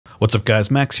What's up guys,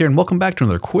 Max here, and welcome back to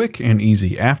another quick and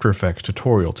easy After Effects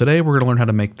tutorial. Today we're going to learn how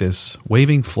to make this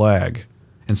waving flag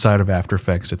inside of After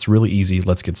Effects. It's really easy.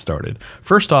 Let's get started.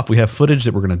 First off, we have footage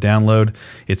that we're going to download.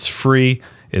 It's free.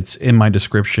 It's in my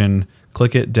description.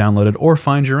 Click it, download it, or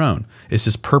find your own. It's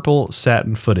this purple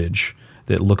satin footage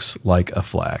that looks like a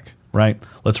flag, right?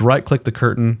 Let's right click the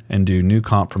curtain and do new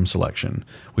comp from selection.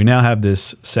 We now have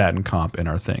this satin comp in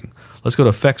our thing. Let's go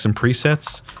to Effects and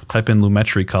Presets, type in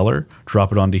Lumetri Color,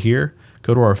 drop it onto here,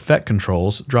 go to our Effect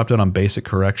Controls, drop down on Basic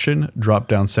Correction, drop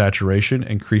down Saturation,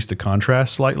 increase the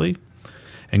contrast slightly,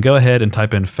 and go ahead and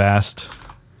type in Fast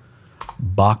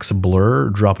Box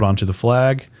Blur, drop it onto the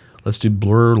flag. Let's do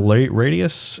Blur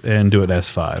Radius and do it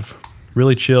S5.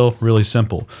 Really chill, really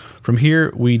simple. From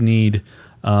here, we need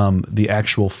the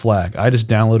actual flag. I just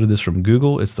downloaded this from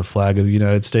Google. It's the flag of the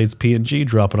United States PNG,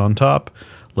 drop it on top.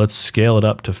 Let's scale it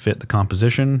up to fit the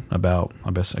composition. About,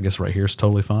 I guess right here is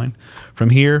totally fine. From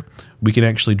here, we can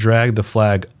actually drag the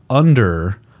flag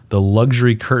under the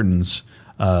luxury curtains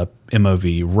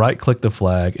MOV, right click the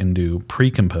flag and do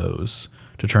pre-compose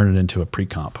to turn it into a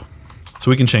pre-comp. So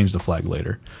we can change the flag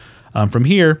later. From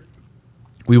here,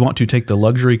 we want to take the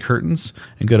luxury curtains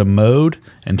and go to mode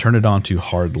and turn it on to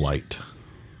hard light.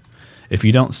 If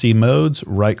you don't see modes,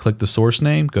 right click the source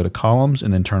name, go to columns,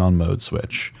 and then turn on mode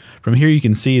switch. From here you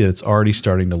can see that it's already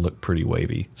starting to look pretty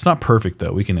wavy. It's not perfect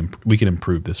though, we can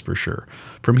improve this for sure.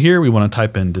 From here we want to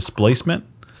type in displacement,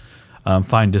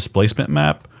 find displacement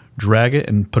map, drag it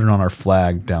and put it on our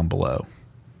flag down below.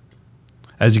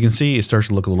 As you can see, it starts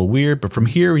to look a little weird, but from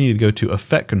here we need to go to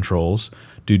Effect Controls,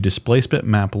 do Displacement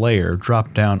Map Layer,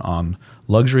 drop down on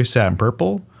Luxury Satin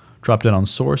Purple, drop down on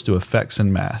Source, do Effects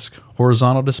and Mask.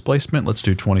 Horizontal displacement, let's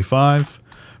do 25.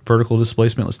 Vertical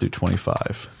displacement, let's do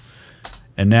 25.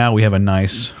 And now we have a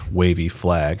nice wavy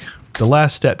flag. The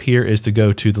last step here is to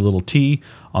go to the little T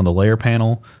on the layer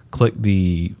panel, click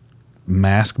the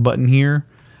mask button here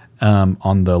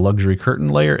on the luxury curtain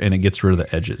layer, and it gets rid of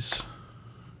the edges.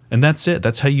 And that's it.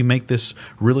 That's how you make this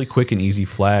really quick and easy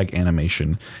flag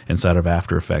animation inside of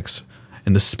After Effects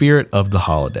in the spirit of the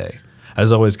holiday.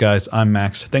 As always, guys, I'm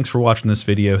Max. Thanks for watching this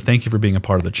video. Thank you for being a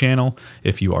part of the channel.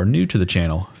 If you are new to the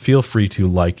channel, feel free to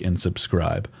like and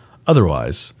subscribe.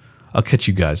 Otherwise, I'll catch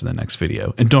you guys in the next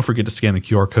video. And don't forget to scan the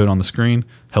QR code on the screen.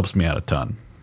 Helps me out a ton.